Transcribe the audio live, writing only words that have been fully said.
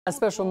A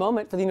special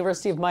moment for the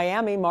University of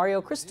Miami.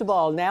 Mario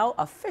Cristobal now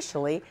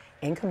officially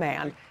in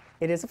command.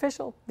 It is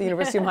official. The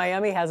University of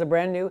Miami has a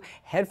brand new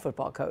head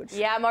football coach.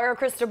 Yeah, Mario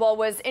Cristobal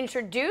was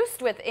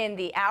introduced within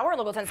the hour.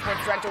 Local 10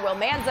 Sports Director Will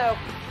Manzo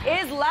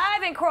is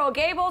live in Coral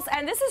Gables,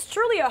 and this is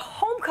truly a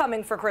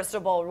homecoming for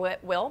Cristobal.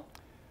 Will?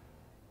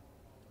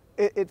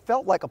 It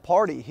felt like a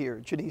party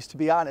here, Janice, to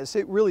be honest.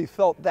 It really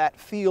felt that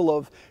feel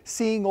of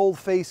seeing old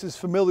faces,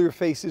 familiar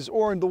faces,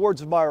 or in the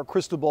words of Mario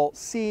Cristobal,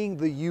 seeing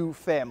the U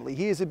family.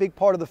 He is a big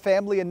part of the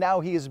family, and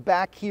now he is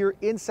back here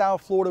in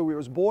South Florida, where he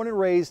was born and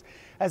raised,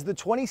 as the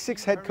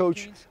 26th head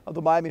coach of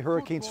the Miami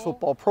Hurricanes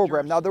football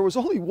program. Now, there was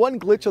only one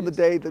glitch on the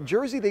day. The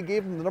jersey they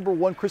gave him, the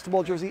 #1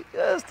 Cristobal jersey,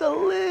 just a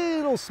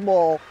little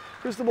small.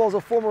 Cristobal is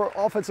a former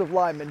offensive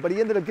lineman, but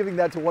he ended up giving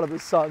that to one of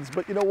his sons.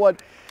 But you know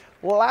what?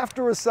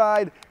 Laughter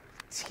aside,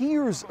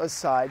 tears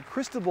aside,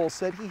 Cristobal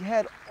said he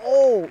had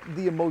all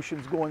the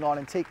emotions going on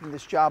in taking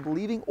this job,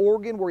 leaving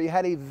Oregon, where he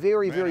had a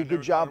very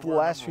good job for the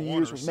last few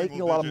years, was making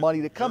a lot of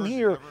money, to come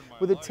here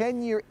with a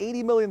 10-year,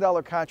 $80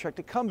 million contract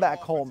to come back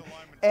home.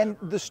 And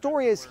the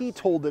story, as he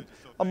told it,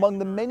 among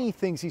the many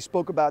things he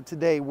spoke about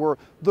today, were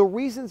the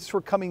reasons for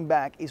coming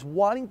back is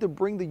wanting to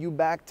bring the U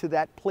back to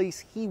that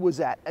place he was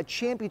at, a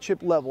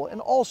championship level,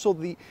 and also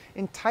the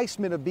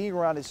enticement of being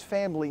around his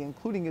family,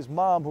 including his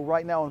mom, who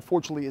right now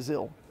unfortunately is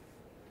ill.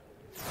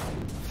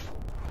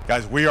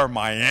 Guys, we are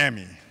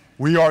Miami.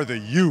 We are the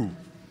U.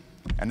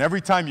 And every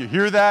time you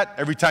hear that,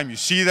 every time you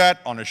see that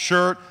on a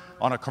shirt,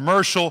 on a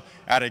commercial,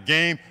 at a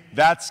game,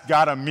 that's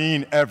gotta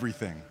mean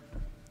everything.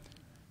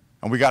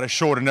 And we gotta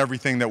show it in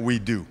everything that we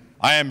do.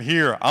 I am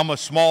here. I'm a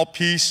small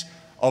piece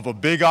of a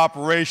big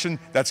operation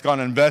that's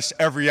gonna invest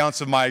every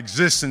ounce of my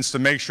existence to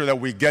make sure that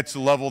we get to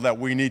the level that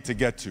we need to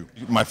get to.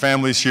 My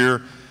family's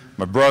here,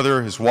 my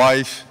brother, his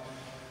wife,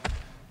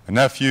 my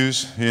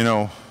nephews,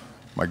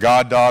 my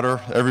goddaughter,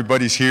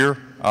 everybody's here.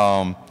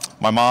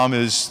 My mom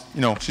is,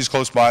 she's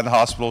close by in the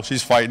hospital.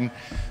 She's fighting.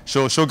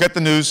 She'll get the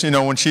news,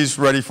 when she's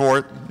ready for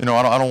it. I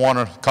don't want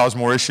to cause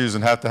more issues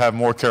and have to have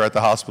more care at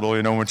the hospital,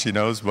 when she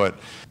knows. But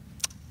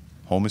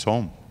home is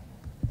home,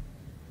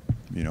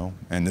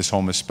 and this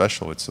home is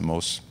special. It's the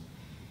most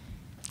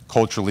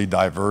culturally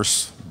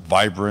diverse,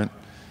 vibrant,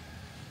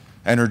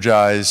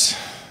 energized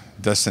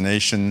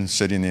destination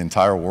city in the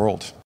entire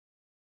world.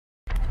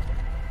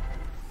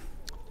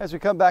 As we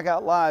come back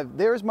out live,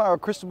 there's Mario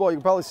Cristobal. You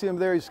can probably see him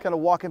there. He's kind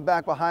of walking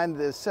back behind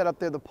the setup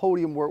there, the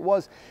podium where it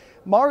was.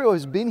 Mario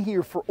has been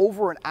here for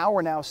over an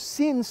hour now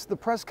since the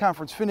press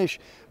conference finished,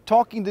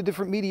 talking to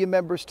different media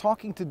members,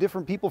 talking to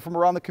different people from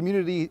around the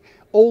community,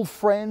 old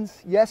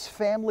friends, yes,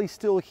 family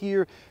still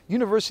here,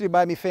 University of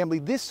Miami family.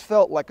 This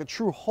felt like a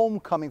true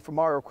homecoming for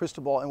Mario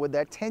Cristobal, and with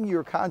that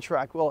 10-year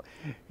contract, well,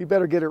 he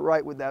better get it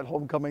right with that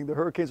homecoming. The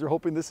Hurricanes are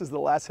hoping this is the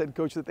last head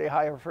coach that they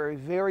hire for a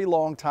very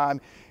long time.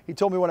 He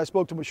told me when I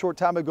spoke to him a short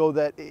time ago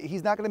that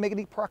he's not going to make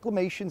any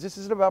proclamations. This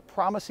isn't about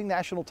promising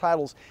national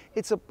titles.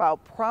 It's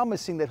about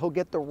promising that he'll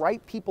get the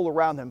right people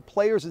around him,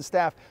 players and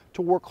staff,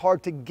 to work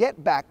hard to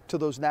get back to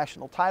those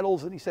national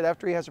titles. And he said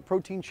after he has a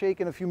protein shake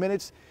in a few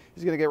minutes,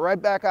 he's going to get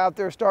right back out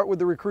there, start with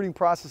the recruiting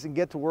process, and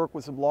get to work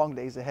with some long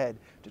days ahead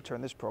to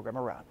turn this program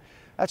around.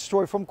 That's a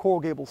story from Coral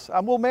Gables.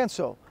 I'm Will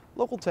Manzo,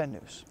 Local 10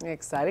 News.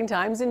 Exciting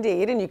times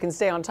indeed, and you can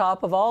stay on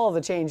top of all of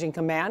the changing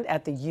command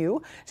at the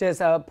U.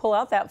 Just pull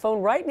out that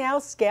phone right now,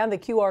 scan the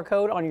QR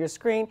code on your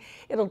screen.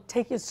 It'll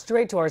take you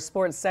straight to our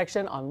sports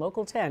section on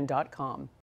local10.com.